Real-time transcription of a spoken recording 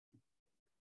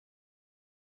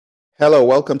Hello,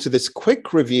 welcome to this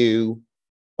quick review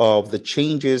of the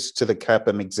changes to the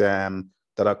CAPM exam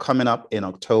that are coming up in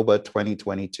October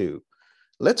 2022.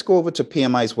 Let's go over to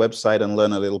PMI's website and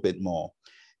learn a little bit more.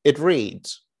 It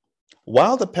reads,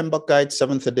 while the PMBOK Guide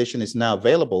 7th edition is now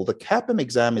available, the CAPM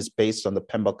exam is based on the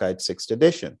PMBOK Guide 6th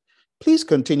edition. Please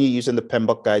continue using the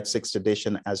PMBOK Guide 6th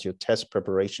edition as your test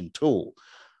preparation tool.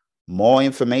 More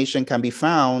information can be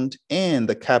found in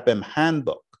the CAPM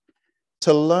handbook.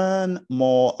 To learn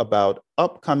more about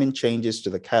upcoming changes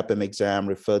to the CAPM exam,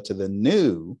 refer to the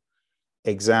new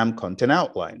exam content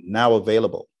outline, now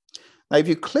available. Now, if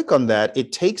you click on that,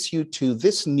 it takes you to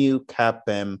this new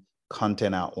CAPM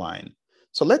content outline.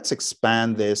 So let's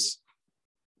expand this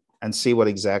and see what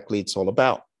exactly it's all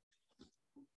about.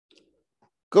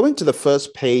 Going to the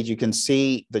first page, you can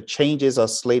see the changes are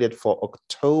slated for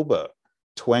October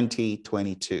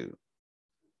 2022.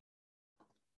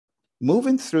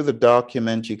 Moving through the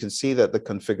document, you can see that the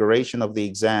configuration of the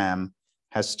exam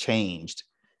has changed.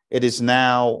 It is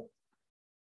now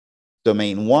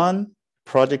Domain 1,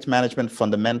 Project Management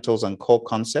Fundamentals and Core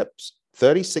Concepts,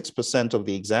 36% of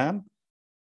the exam.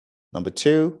 Number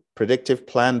 2, Predictive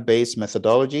Plan-Based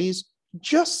Methodologies,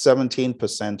 just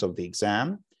 17% of the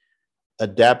exam.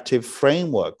 Adaptive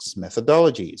Frameworks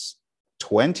Methodologies,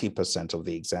 20% of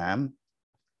the exam.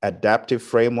 Adaptive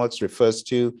Frameworks refers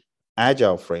to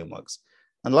Agile frameworks.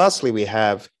 And lastly, we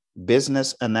have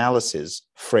business analysis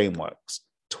frameworks,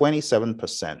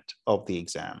 27% of the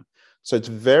exam. So it's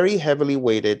very heavily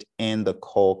weighted in the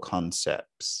core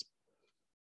concepts.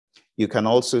 You can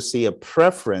also see a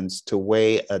preference to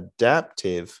weigh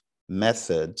adaptive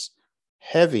methods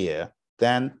heavier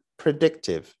than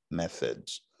predictive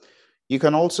methods. You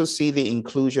can also see the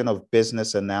inclusion of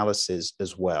business analysis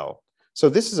as well. So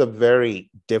this is a very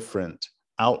different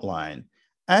outline.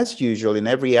 As usual, in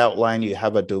every outline, you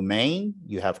have a domain,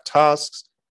 you have tasks,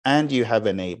 and you have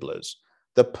enablers.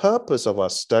 The purpose of our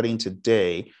studying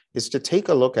today is to take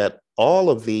a look at all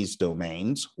of these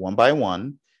domains one by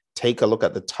one, take a look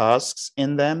at the tasks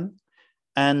in them,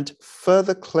 and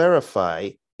further clarify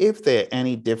if there are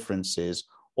any differences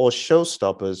or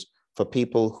showstoppers for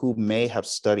people who may have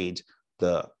studied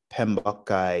the PMBOK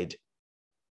Guide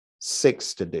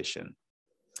 6th edition.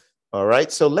 All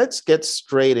right, so let's get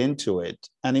straight into it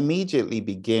and immediately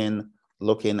begin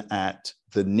looking at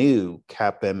the new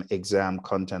CAPM exam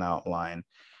content outline.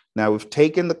 Now, we've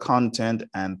taken the content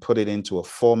and put it into a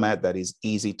format that is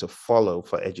easy to follow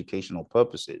for educational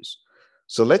purposes.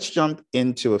 So let's jump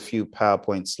into a few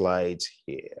PowerPoint slides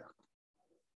here.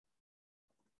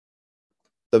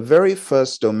 The very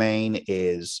first domain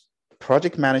is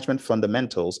Project Management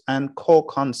Fundamentals and Core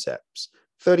Concepts,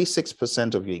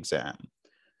 36% of your exam.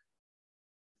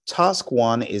 Task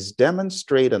 1 is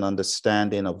demonstrate an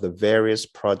understanding of the various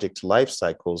project life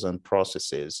cycles and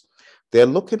processes. They're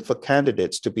looking for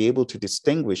candidates to be able to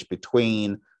distinguish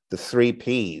between the 3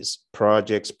 Ps,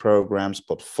 projects, programs,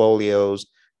 portfolios,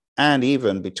 and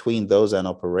even between those and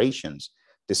operations.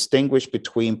 Distinguish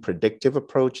between predictive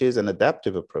approaches and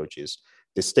adaptive approaches.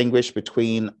 Distinguish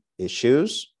between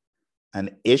issues.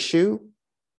 An issue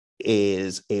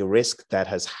is a risk that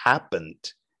has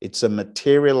happened. It's a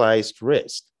materialized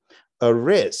risk. A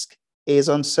risk is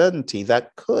uncertainty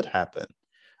that could happen.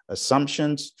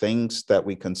 Assumptions, things that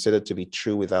we consider to be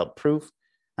true without proof,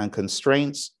 and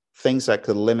constraints, things that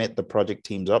could limit the project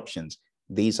team's options.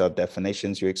 These are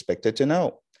definitions you're expected to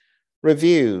know.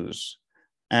 Reviews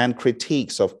and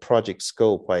critiques of project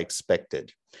scope are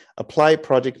expected. Apply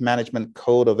Project Management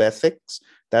Code of Ethics.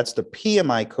 That's the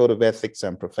PMI Code of Ethics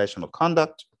and Professional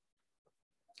Conduct.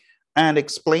 And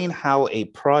explain how a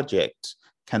project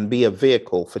can be a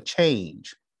vehicle for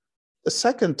change. The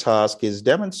second task is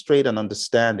demonstrate an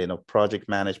understanding of project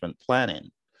management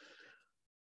planning.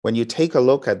 When you take a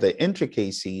look at the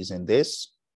intricacies in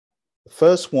this, the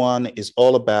first one is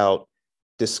all about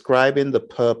describing the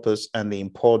purpose and the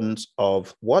importance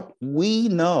of what we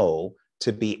know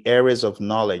to be areas of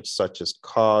knowledge, such as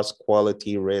cost,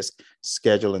 quality, risk,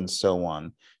 schedule, and so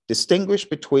on. Distinguish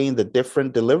between the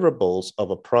different deliverables of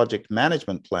a project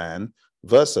management plan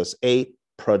versus a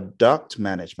product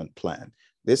management plan.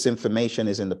 This information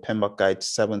is in the PMBOK Guide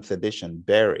 7th edition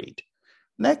buried.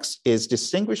 Next is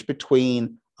distinguish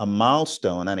between a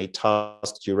milestone and a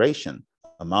task duration.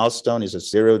 A milestone is a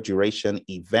 0 duration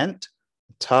event.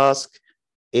 A task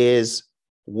is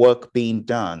work being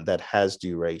done that has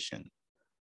duration.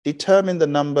 Determine the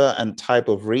number and type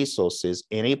of resources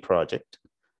in a project.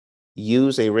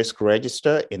 Use a risk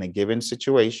register in a given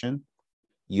situation.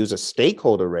 Use a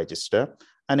stakeholder register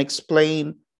and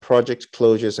explain project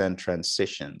closures and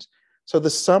transitions. So the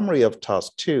summary of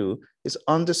task 2 is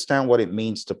understand what it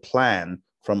means to plan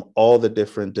from all the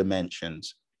different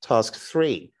dimensions. Task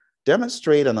 3,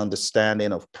 demonstrate an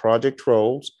understanding of project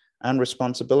roles and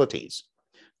responsibilities.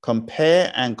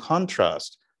 Compare and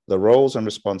contrast the roles and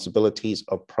responsibilities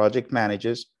of project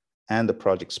managers and the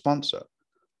project sponsor.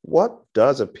 What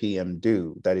does a PM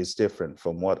do that is different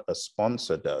from what a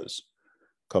sponsor does?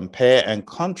 Compare and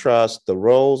contrast the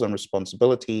roles and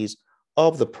responsibilities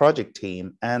of the project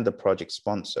team and the project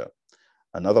sponsor.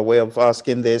 Another way of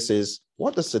asking this is,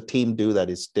 what does the team do that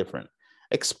is different?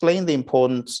 Explain the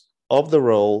importance of the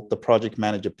role the project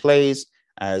manager plays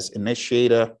as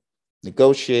initiator,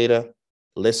 negotiator,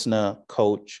 listener,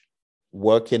 coach,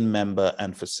 working member,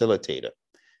 and facilitator.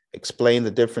 Explain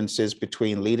the differences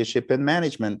between leadership and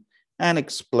management, and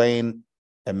explain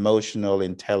emotional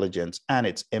intelligence and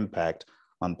its impact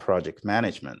on project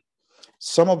management.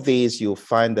 Some of these, you'll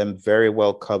find them very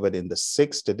well covered in the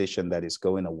 6th edition that is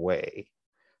going away.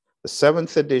 The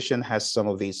 7th edition has some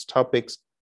of these topics,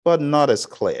 but not as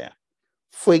clear.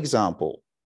 For example,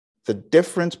 the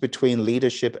difference between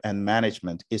leadership and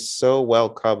management is so well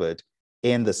covered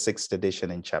in the 6th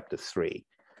edition in chapter 3.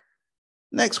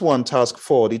 Next one, task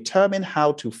 4, determine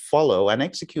how to follow and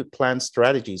execute planned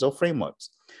strategies or frameworks,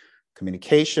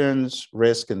 communications,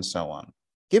 risk, and so on.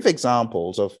 Give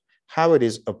examples of how it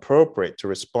is appropriate to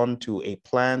respond to a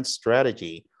planned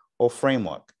strategy or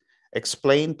framework.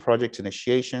 Explain project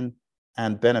initiation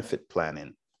and benefit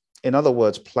planning. In other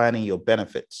words, planning your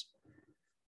benefits.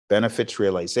 Benefits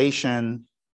realization,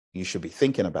 you should be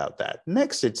thinking about that.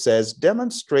 Next, it says,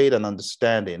 demonstrate an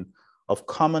understanding of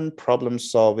common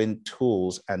problem-solving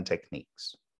tools and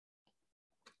techniques.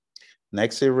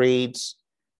 Next, it reads,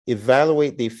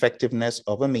 evaluate the effectiveness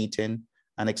of a meeting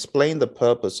and explain the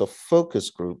purpose of focus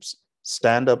groups,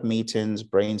 stand-up meetings,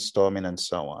 brainstorming, and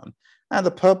so on. And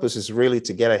the purpose is really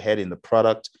to get ahead in the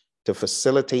product, to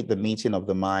facilitate the meeting of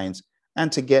the minds, and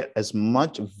to get as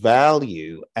much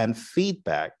value and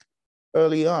feedback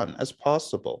early on as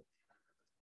possible.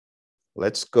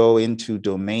 Let's go into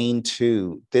domain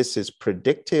 2. This is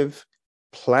predictive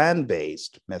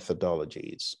plan-based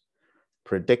methodologies.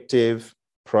 Predictive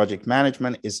project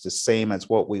management is the same as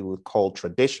what we would call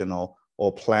traditional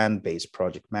or plan-based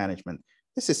project management.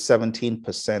 This is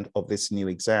 17% of this new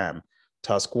exam.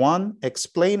 Task 1,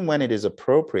 explain when it is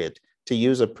appropriate to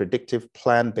use a predictive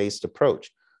plan-based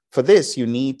approach. For this, you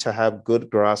need to have good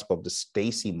grasp of the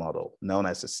Stacy model, known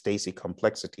as the Stacy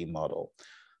complexity model.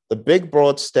 The big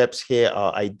broad steps here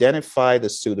are identify the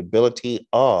suitability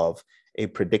of a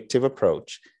predictive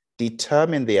approach,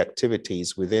 determine the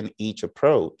activities within each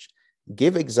approach,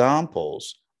 give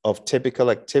examples of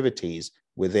typical activities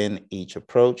within each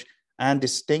approach, and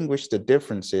distinguish the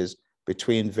differences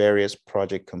between various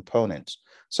project components.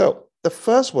 So the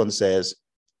first one says,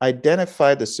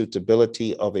 identify the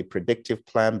suitability of a predictive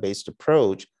plan-based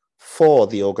approach for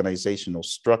the organizational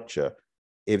structure.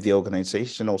 If the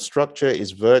organizational structure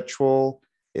is virtual,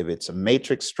 if it's a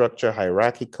matrix structure,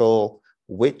 hierarchical,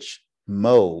 which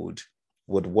mode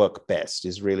would work best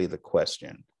is really the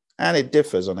question. And it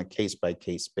differs on a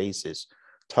case-by-case basis.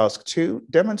 Task 2,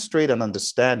 demonstrate an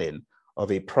understanding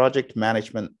of a project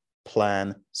management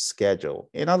plan schedule.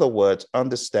 In other words,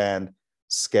 understand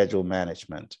schedule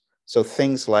management. So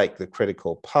things like the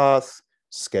critical path,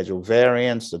 schedule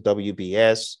variance, the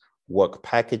WBS, work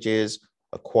packages,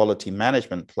 a quality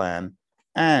management plan,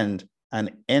 and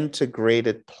an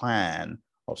integrated plan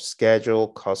of schedule,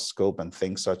 cost, scope, and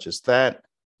things such as that.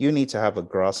 You need to have a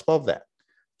grasp of that.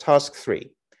 Task 3,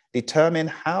 determine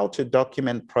how to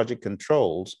document project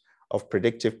controls of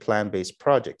predictive plan-based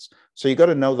projects. So you got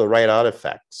to know the right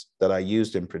artifacts that are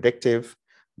used in predictive,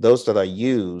 those that are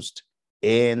used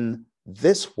in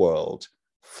this world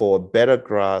for better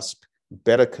grasp,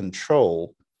 better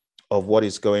control of what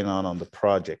is going on the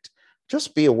project.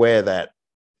 Just be aware that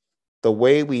the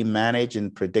way we manage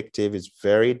in predictive is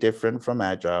very different from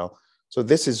agile. So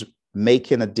this is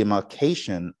making a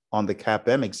demarcation on the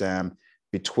CAPM exam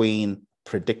between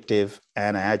predictive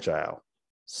and agile.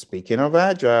 Speaking of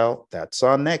agile, that's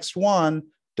our next one.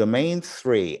 Domain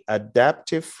 3,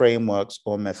 adaptive frameworks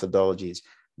or methodologies.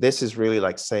 This is really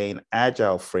like saying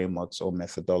agile frameworks or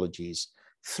methodologies.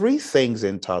 3 things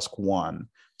in task 1.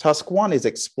 Task 1 is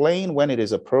explain when it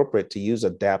is appropriate to use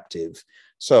adaptive.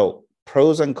 So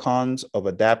pros and cons of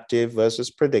adaptive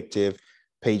versus predictive.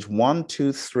 Page 1,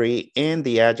 2, 3 in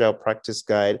the Agile Practice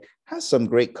Guide has some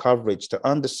great coverage to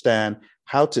understand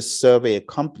how to survey a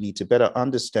company to better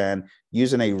understand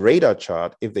using a radar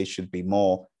chart if they should be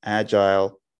more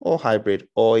agile or hybrid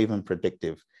or even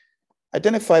predictive.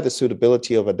 Identify the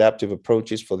suitability of adaptive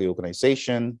approaches for the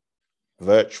organization,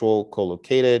 virtual,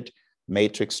 co-located,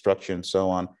 matrix structure, and so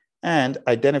on. and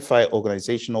identify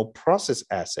organizational process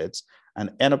assets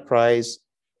and enterprise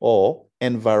or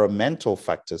environmental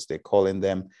factors, they're calling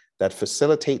them, that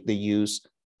facilitate the use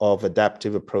of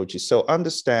adaptive approaches. So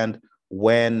understand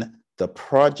when the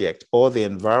project or the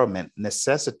environment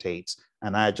necessitates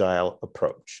an agile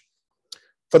approach.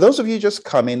 For those of you just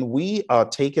coming, we are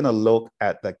taking a look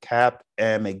at the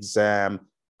CAPM exam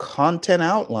content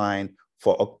outline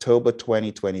for October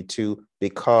 2022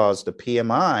 because the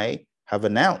PMI have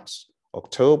announced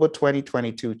October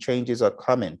 2022 changes are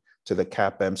coming to the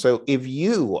CAPM. So if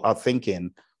you are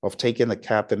thinking of taking the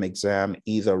CAPM exam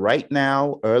either right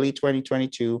now, early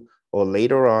 2022, or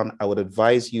later on, I would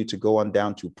advise you to go on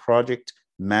down to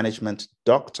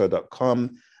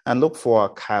projectmanagementdoctor.com and look for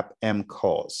our CAPM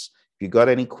course. If you got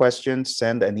any questions,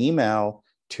 send an email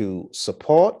to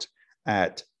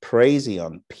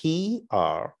support@praizion,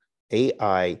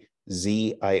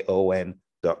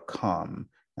 PRAIZION.com.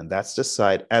 And that's the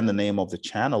site and the name of the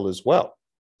channel as well.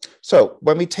 So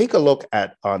when we take a look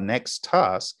at our next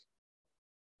task,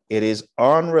 it is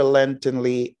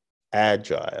unrelentingly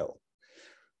agile.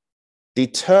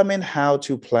 Determine how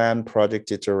to plan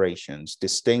project iterations,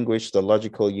 distinguish the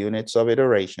logical units of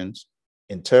iterations,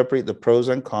 interpret the pros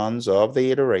and cons of the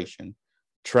iteration,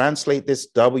 translate this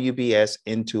WBS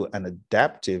into an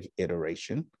adaptive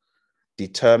iteration,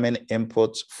 determine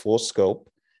inputs for scope,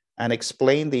 and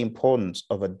explain the importance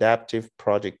of adaptive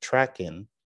project tracking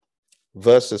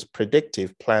versus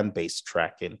predictive plan-based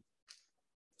tracking.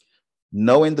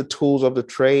 Knowing the tools of the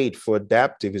trade for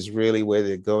adaptive is really where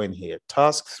they're going here.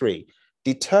 Task 3,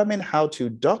 determine how to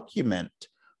document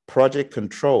project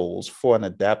controls for an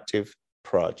adaptive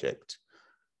project.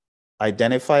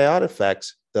 Identify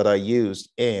artifacts that are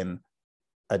used in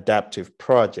adaptive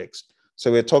projects.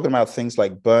 So we're talking about things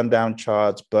like burn down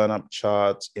charts, burn up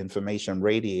charts, information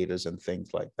radiators, and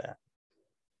things like that.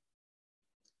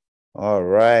 All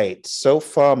right. So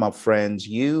far, my friends,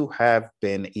 you have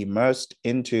been immersed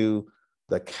into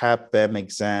the CAPM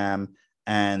exam.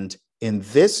 And in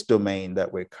this domain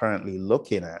that we're currently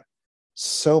looking at,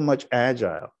 so much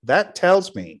agile. That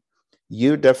tells me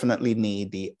you definitely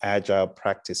need the Agile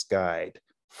Practice Guide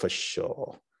for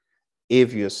sure,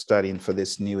 if you're studying for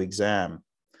this new exam.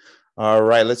 All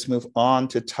right, let's move on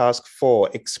to task 4.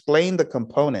 Explain the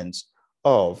components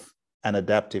of an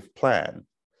adaptive plan.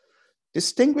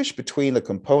 Distinguish between the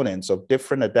components of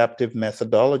different adaptive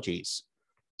methodologies: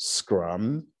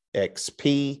 Scrum,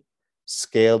 XP,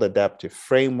 Scaled Adaptive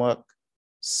Framework,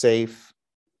 SAFe,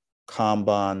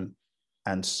 Kanban,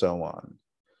 and so on.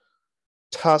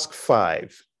 Task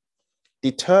 5,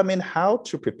 determine how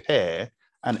to prepare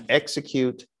and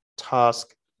execute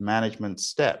task management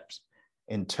steps.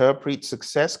 Interpret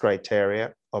success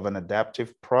criteria of an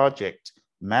adaptive project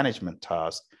management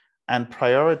task and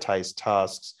prioritize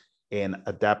tasks in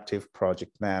adaptive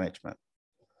project management.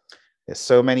 There's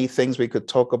so many things we could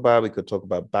talk about. We could talk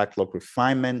about backlog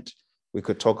refinement. We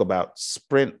could talk about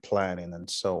sprint planning and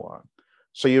so on.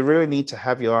 So you really need to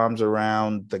have your arms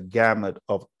around the gamut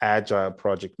of agile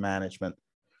project management.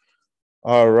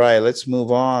 All right, let's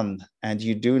move on. And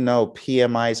you do know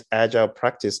PMI's Agile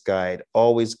Practice Guide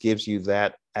always gives you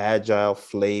that agile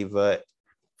flavor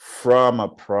from a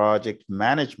project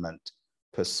management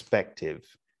perspective.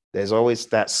 There's always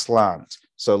that slant,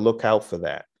 so look out for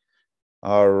that.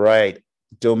 All right,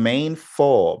 Domain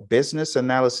 4, Business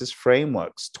Analysis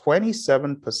Frameworks,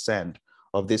 27%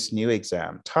 of this new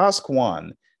exam. Task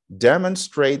 1,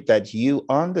 demonstrate that you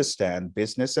understand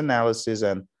business analysis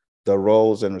and the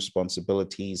roles and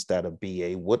responsibilities that a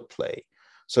BA would play.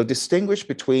 So distinguish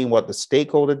between what the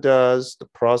stakeholder does, the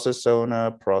process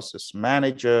owner, process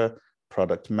manager,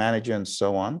 product manager, and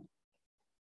so on.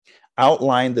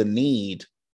 Outline the need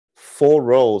for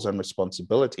roles and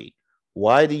responsibility.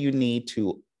 Why do you need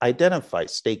to identify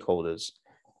stakeholders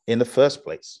in the first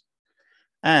place?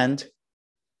 And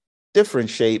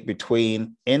differentiate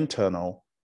between internal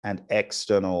and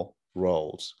external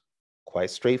roles. Quite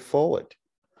straightforward.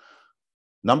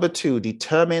 Number 2,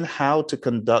 determine how to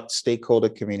conduct stakeholder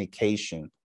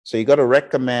communication. So you got to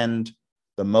recommend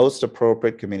the most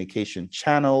appropriate communication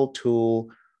channel, tool,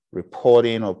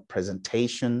 reporting, or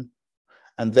presentation,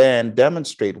 and then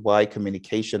demonstrate why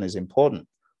communication is important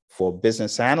for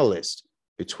business analysts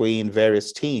between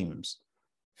various teams,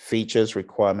 features,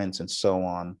 requirements, and so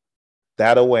on.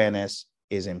 That awareness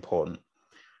is important.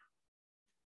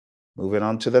 Moving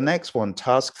on to the next one,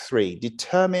 task 3,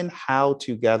 determine how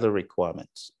to gather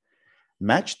requirements.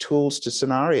 Match tools to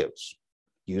scenarios,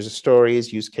 user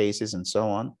stories, use cases, and so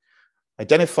on.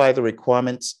 Identify the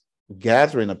requirements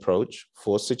gathering approach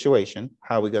for situation.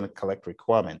 How are we going to collect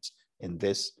requirements in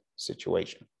this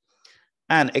situation?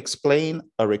 and explain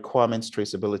a requirements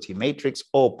traceability matrix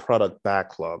or product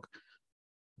backlog.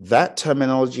 That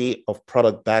terminology of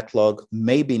product backlog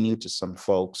may be new to some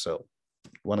folks, so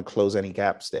want to close any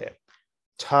gaps there.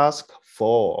 Task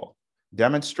 4,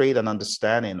 demonstrate an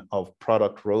understanding of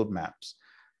product roadmaps.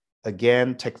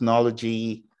 Again,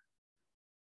 technology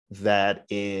that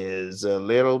is a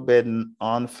little bit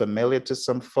unfamiliar to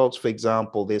some folks. For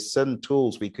example, there's certain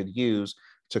tools we could use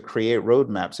to create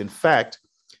roadmaps. In fact,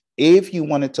 if you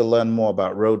wanted to learn more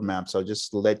about roadmaps, I'll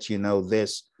just let you know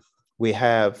this. We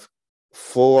have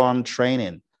full-on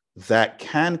training that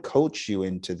can coach you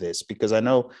into this, because I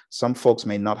know some folks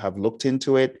may not have looked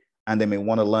into it and they may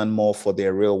want to learn more for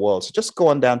their real world. So just go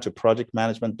on down to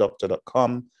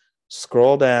projectmanagementdoctor.com,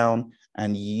 scroll down,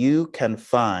 and you can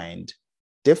find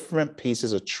different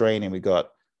pieces of training. We got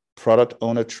product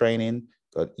owner training,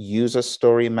 got user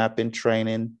story mapping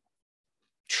training,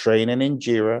 training in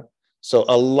Jira. So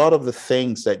a lot of the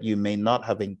things that you may not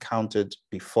have encountered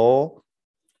before,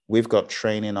 we've got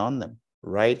training on them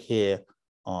right here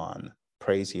on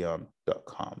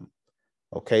Praizion.com.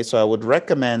 Okay, so I would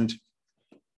recommend,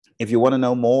 if you want to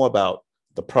know more about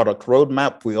the product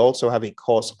roadmap, we also have a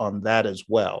course on that as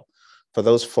well, for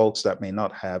those folks that may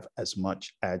not have as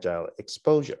much Agile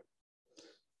exposure.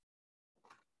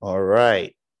 All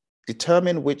right,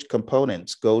 determine which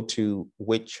components go to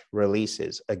which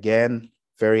releases. Again,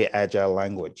 very Agile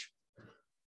language.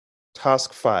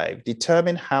 Task 5,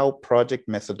 determine how project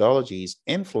methodologies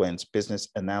influence business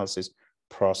analysis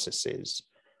processes.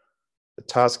 The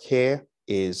task here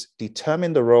is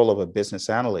determine the role of a business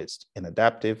analyst in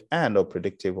adaptive and or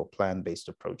predictive or plan-based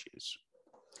approaches.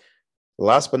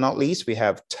 Last but not least, we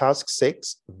have task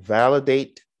 6,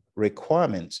 validate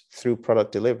requirements through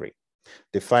product delivery.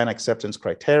 Define acceptance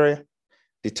criteria.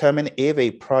 Determine if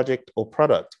a project or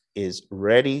product is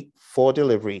ready for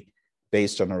delivery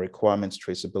based on a requirements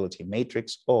traceability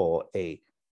matrix or a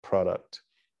product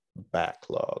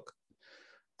backlog.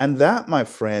 And that, my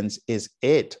friends, is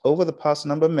it. Over the past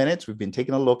number of minutes, we've been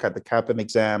taking a look at the CAPM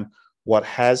exam, what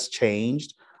has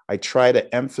changed. I try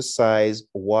to emphasize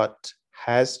what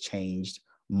has changed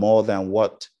more than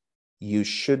what you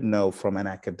should know from an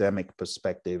academic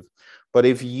perspective. But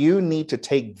if you need to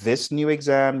take this new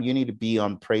exam, you need to be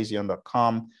on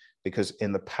Praizion.com, because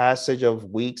in the passage of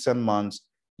weeks and months,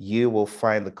 you will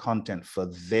find the content for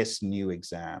this new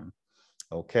exam.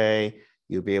 Okay,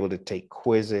 you'll be able to take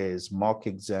quizzes, mock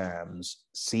exams,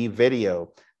 see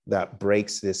video that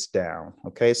breaks this down.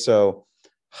 Okay, so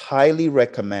highly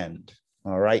recommend,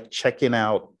 all right, checking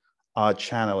out our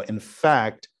channel. In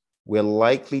fact, we're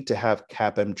likely to have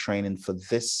CAPM training for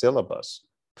this syllabus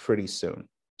pretty soon.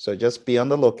 So just be on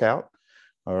the lookout.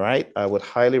 All right, I would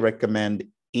highly recommend,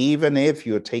 even if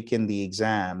you're taking the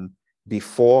exam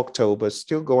before October,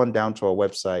 still go on down to our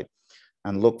website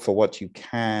and look for what you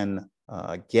can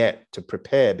get to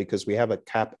prepare, because we have a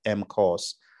CAPM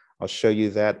course. I'll show you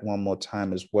that one more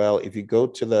time as well. If you go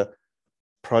to the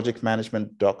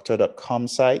projectmanagementdoctor.com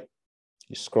site,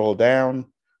 you scroll down,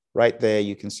 right there,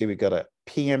 you can see we got a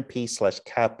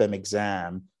PMP/CAPM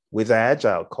exam with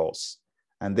Agile course.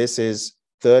 And this is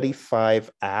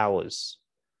 35 hours.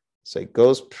 So it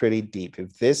goes pretty deep.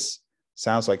 If this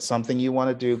sounds like something you want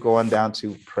to do, go on down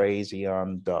to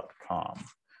Praizion.com.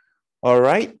 All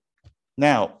right.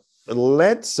 Now,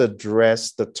 let's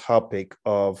address the topic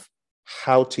of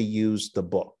how to use the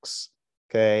books.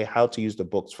 Okay, how to use the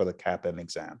books for the CAPM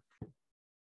exam.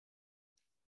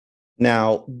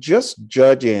 Now, just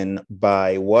judging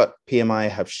by what PMI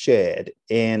have shared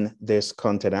in this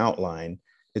content outline,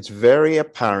 it's very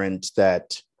apparent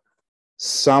that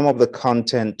some of the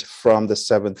content from the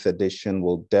 7th edition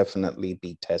will definitely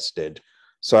be tested.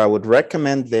 So I would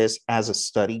recommend this as a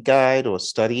study guide or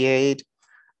study aid.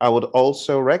 I would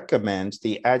also recommend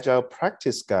the Agile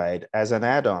Practice Guide as an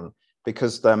add-on,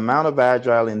 because the amount of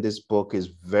Agile in this book is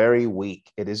very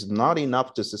weak. It is not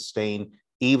enough to sustain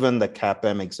even the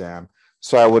CAPM exam.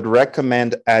 So I would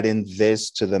recommend adding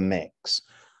this to the mix.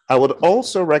 I would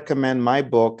also recommend my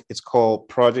book. It's called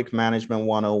Project Management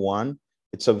 101.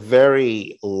 It's a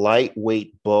very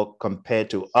lightweight book compared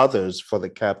to others for the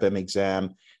CAPM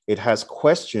exam. It has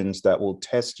questions that will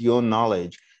test your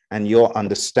knowledge and your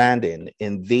understanding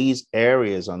in these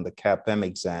areas on the CAPM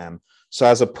exam. So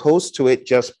as opposed to it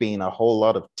just being a whole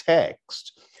lot of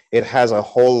text, it has a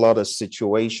whole lot of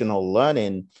situational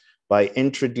learning by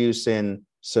introducing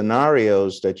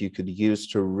scenarios that you could use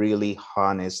to really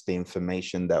harness the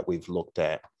information that we've looked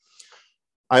at.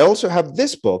 I also have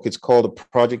this book. It's called The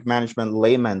Project Management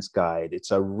Layman's Guide.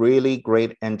 It's a really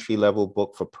great entry-level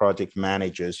book for project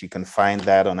managers. You can find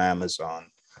that on Amazon.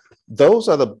 Those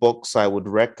are the books I would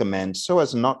recommend so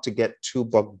as not to get too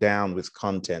bogged down with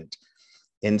content.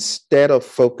 Instead of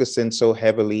focusing so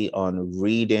heavily on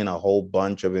reading a whole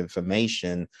bunch of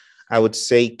information, I would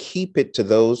say keep it to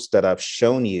those that I've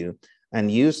shown you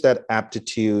and use that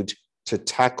aptitude to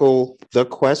tackle the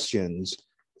questions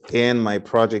in my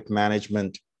Project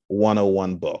Management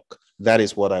 101 book. That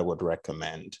is what I would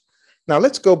recommend. Now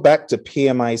let's go back to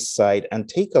PMI's site and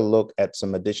take a look at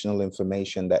some additional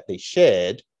information that they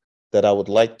shared that I would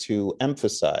like to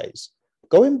emphasize.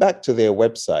 Going back to their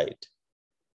website,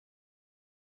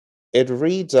 it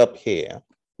reads up here,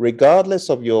 regardless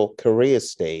of your career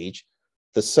stage,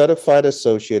 the Certified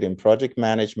Associate in Project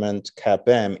Management,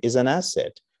 CAPM, is an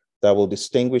asset that will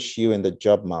distinguish you in the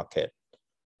job market.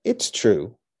 It's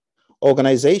true.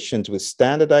 Organizations with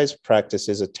standardized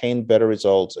practices attain better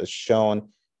results as shown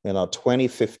in our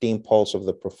 2015 Pulse of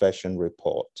the Profession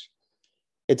report.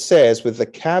 It says, with the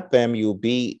CAPM, you'll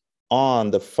be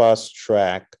on the fast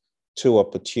track to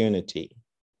opportunity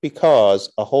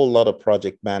because a whole lot of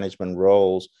project management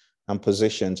roles and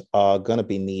positions are going to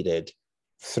be needed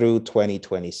through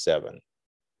 2027.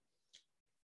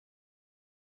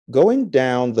 Going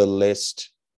down the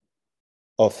list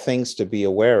of things to be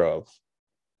aware of,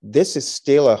 this is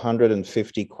still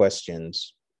 150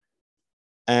 questions,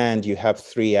 and you have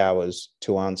 3 hours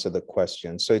to answer the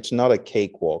question. So it's not a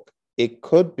cakewalk. It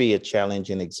could be a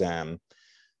challenging exam.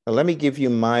 Now, let me give you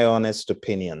my honest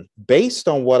opinion. Based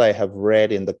on what I have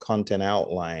read in the content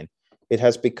outline, it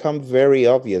has become very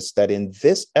obvious that in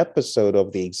this episode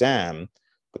of the exam,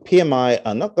 the PMI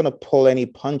are not going to pull any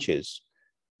punches.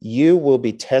 You will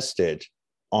be tested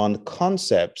on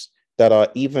concepts that are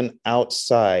even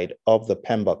outside of the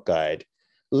PMBOK guide.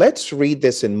 Let's read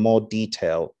this in more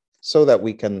detail so that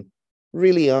we can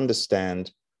really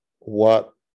understand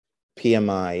what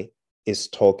PMI is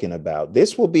talking about.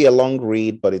 This will be a long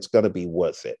read, but it's going to be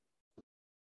worth it.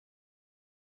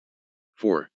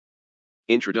 4.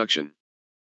 Introduction.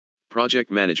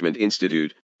 Project Management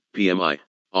Institute, PMI,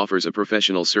 offers a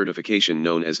professional certification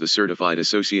known as the Certified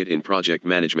Associate in Project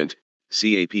Management,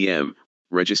 CAPM,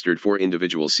 registered for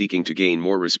individuals seeking to gain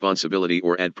more responsibility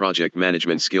or add project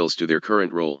management skills to their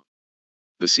current role.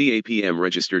 The CAPM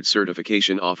registered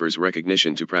certification offers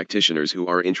recognition to practitioners who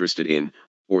are interested in,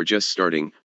 or just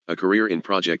starting, a career in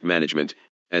project management,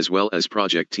 as well as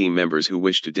project team members who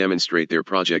wish to demonstrate their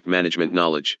project management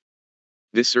knowledge.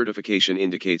 This certification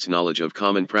indicates knowledge of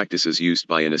common practices used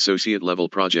by an associate-level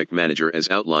project manager as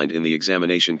outlined in the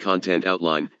examination content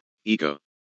outline, ECO.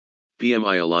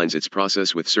 PMI aligns its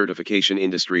process with certification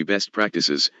industry best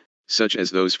practices, such as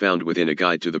those found within a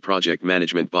Guide to the Project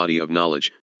Management Body of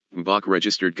Knowledge, PMBOK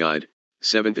Registered Guide,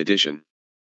 7th edition.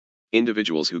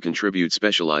 Individuals who contribute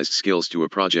specialized skills to a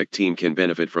project team can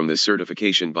benefit from this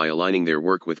certification by aligning their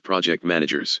work with project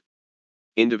managers.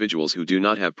 Individuals who do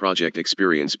not have project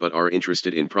experience but are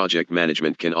interested in project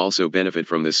management can also benefit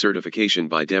from this certification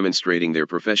by demonstrating their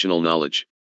professional knowledge.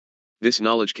 This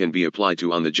knowledge can be applied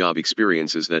to on-the-job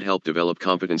experiences that help develop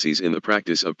competencies in the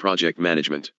practice of project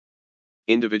management.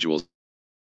 Individuals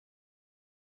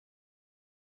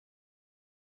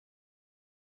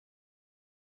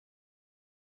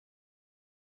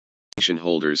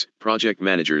holders, project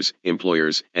managers,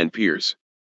 employers, and peers.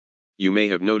 You may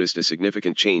have noticed a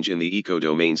significant change in the ECO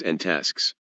domains and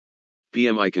tasks.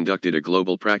 PMI conducted a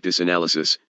global practice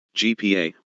analysis,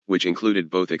 GPA, which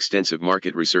included both extensive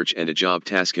market research and a job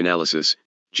task analysis,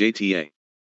 JTA.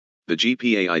 The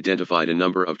GPA identified a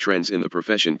number of trends in the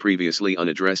profession previously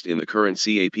unaddressed in the current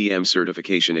CAPM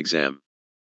certification exam.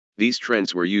 These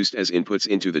trends were used as inputs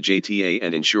into the JTA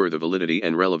and ensure the validity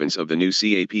and relevance of the new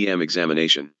CAPM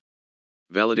examination.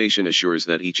 Validation assures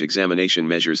that each examination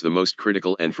measures the most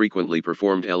critical and frequently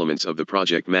performed elements of the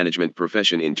project management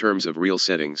profession in terms of real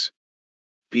settings.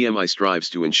 PMI strives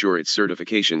to ensure its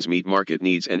certifications meet market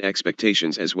needs and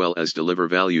expectations as well as deliver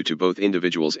value to both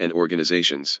individuals and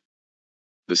organizations.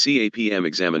 The CAPM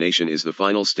examination is the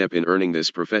final step in earning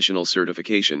this professional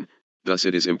certification, thus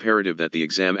it is imperative that the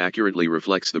exam accurately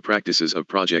reflects the practices of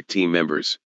project team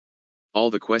members. All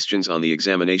the questions on the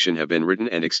examination have been written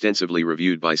and extensively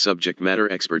reviewed by subject matter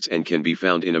experts and can be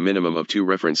found in a minimum of 2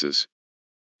 references.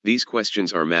 These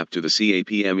questions are mapped to the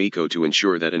CAPM ECO to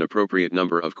ensure that an appropriate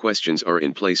number of questions are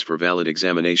in place for valid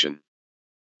examination.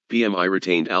 PMI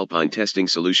retained Alpine Testing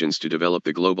Solutions to develop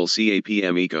the global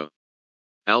CAPM ECO.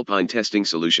 Alpine Testing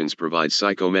Solutions provides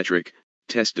psychometric,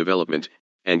 test development,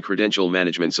 and credential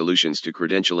management solutions to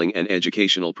credentialing and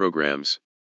educational programs.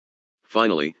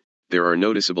 Finally, there are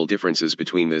noticeable differences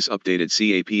between this updated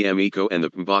CAPM ECO and the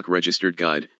PMBOK Registered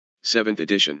Guide, 7th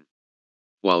edition.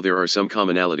 While there are some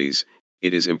commonalities,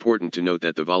 It is important to note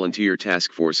that the volunteer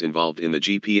task force involved in the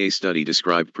GPA study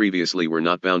described previously were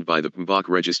not bound by the PMBOK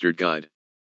registered guide.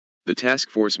 The task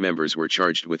force members were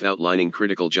charged with outlining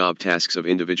critical job tasks of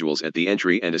individuals at the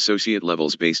entry and associate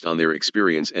levels based on their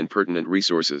experience and pertinent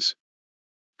resources.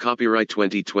 Copyright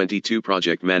 2022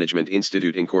 Project Management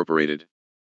Institute Incorporated.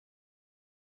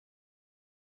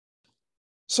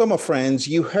 So, my friends,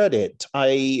 you heard it.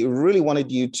 I really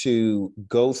wanted you to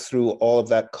go through all of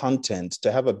that content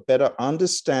to have a better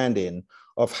understanding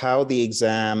of how the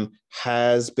exam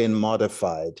has been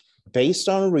modified based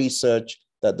on research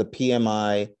that the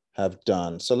PMI have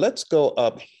done. So let's go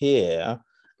up here,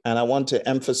 and I want to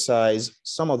emphasize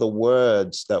some of the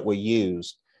words that were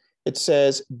used. It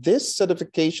says, this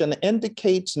certification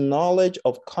indicates knowledge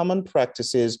of common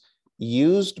practices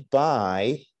used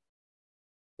by,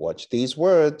 watch these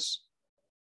words,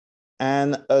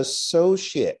 an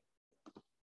associate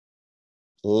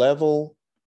level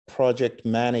project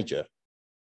manager.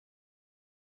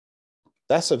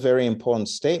 That's a very important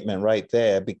statement right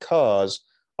there, because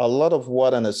a lot of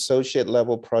what an associate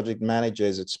level project manager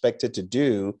is expected to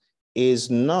do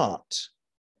is not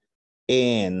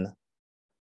in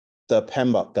the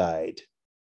PMBOK guide,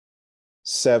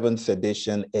 7th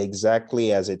edition,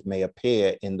 exactly as it may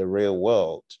appear in the real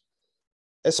world,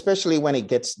 especially when it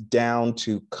gets down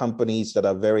to companies that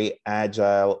are very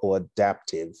agile or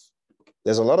adaptive.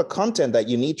 There's a lot of content that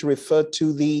you need to refer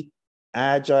to the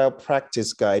Agile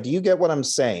Practice Guide. You get what I'm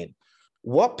saying?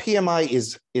 What PMI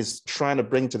is trying to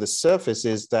bring to the surface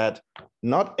is that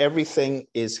not everything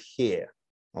is here,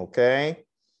 okay?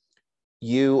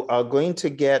 You are going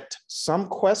to get some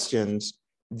questions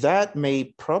that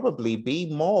may probably be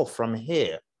more from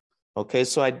here, okay?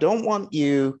 So I don't want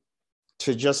you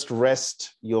to just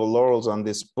rest your laurels on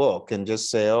this book and just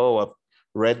say, oh, I've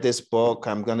read this book,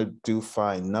 I'm going to do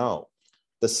fine. No,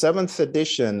 the 7th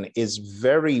edition is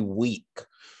very weak.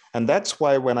 And that's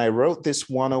why when I wrote this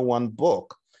 101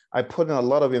 book, I put in a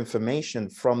lot of information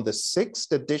from the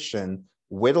 6th edition,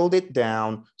 whittled it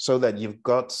down so that you've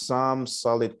got some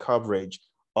solid coverage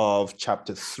of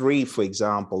chapter 3, for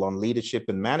example, on leadership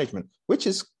and management, which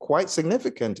is quite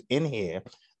significant in here,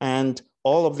 and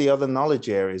all of the other knowledge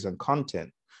areas and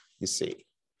content, you see.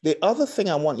 The other thing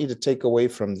I want you to take away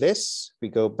from this, we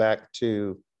go back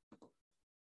to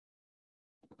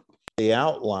the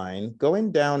outline,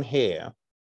 going down here,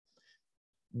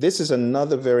 this is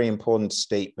another very important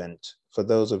statement for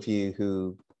those of you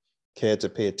who care to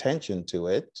pay attention to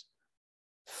it.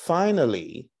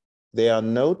 Finally, there are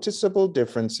noticeable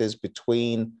differences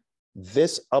between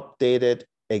this updated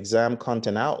exam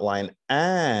content outline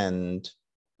and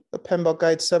the PMBOK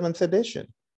Guide 7th edition.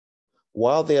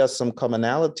 While there are some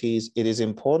commonalities, it is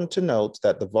important to note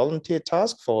that the volunteer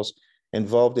task force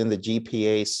involved in the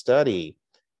GPA study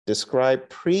described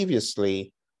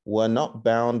previously were not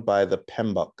bound by the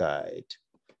PMBOK Guide.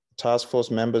 Task force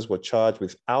members were charged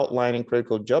with outlining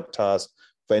critical job tasks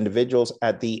for individuals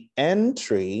at the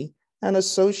entry and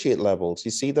associate levels.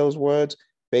 You see those words?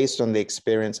 Based on the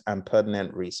experience and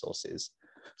pertinent resources.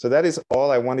 So that is all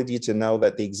I wanted you to know,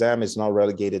 that the exam is not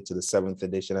relegated to the 7th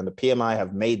edition, and the PMI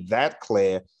have made that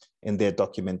clear in their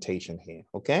documentation here,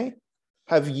 okay?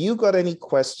 Have you got any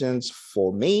questions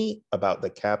for me about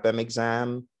the CAPM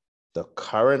exam, the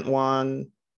current one,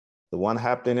 the one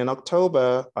happening in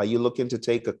October? Are you looking to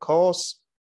take a course?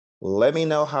 Let me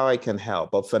know how I can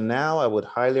help. But for now, I would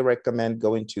highly recommend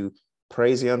going to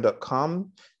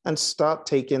Praizion.com and start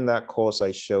taking that course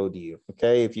I showed you,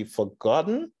 okay? If you've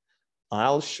forgotten,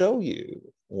 I'll show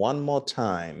you one more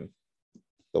time.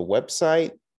 The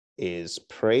website is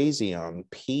Praizion,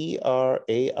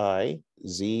 Praizion.com.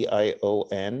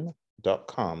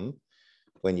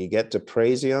 When you get to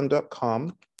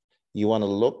Praizion.com, you want to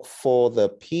look for the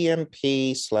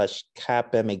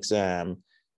PMP/CAPM exam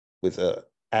with an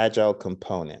agile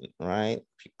component, right?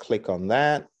 If you click on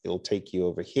that, it'll take you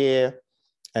over here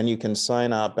and you can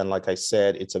sign up. And like I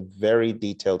said, it's a very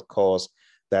detailed course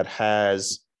that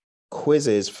has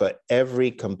quizzes for every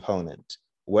component.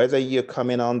 Whether you're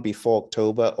coming on before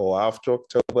October or after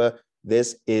October,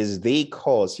 this is the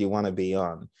course you want to be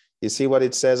on. You see what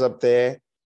it says up there?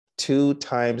 2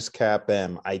 times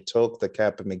CAPM. I took the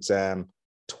CAPM exam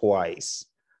twice,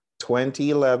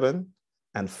 2011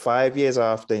 and 5 years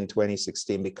after in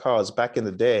 2016, because back in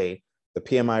the day, the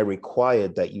PMI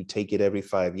required that you take it every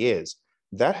 5 years.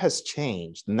 That has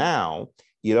changed. Now,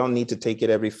 you don't need to take it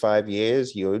every 5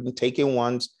 years. You take it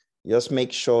once. Just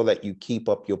make sure that you keep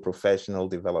up your professional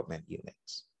development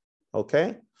units.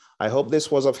 Okay? I hope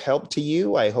this was of help to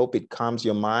you. I hope it calms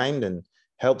your mind and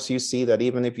helps you see that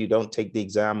even if you don't take the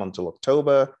exam until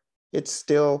October, it's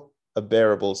still a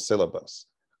bearable syllabus.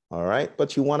 All right.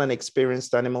 But you want an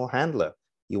experienced animal handler.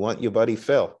 You want your buddy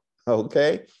Phil.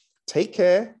 Okay. Take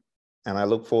care. And I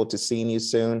look forward to seeing you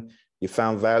soon. You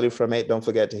found value from it. Don't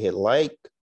forget to hit like,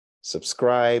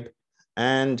 subscribe,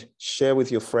 and share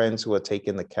with your friends who are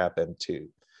taking the CAPM too.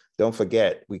 Don't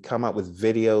forget, we come up with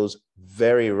videos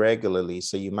very regularly.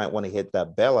 So you might want to hit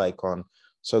that bell icon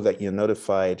so that you're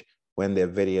notified when there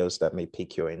are videos that may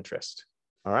pique your interest.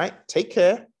 All right. Take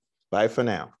care. Bye for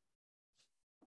now.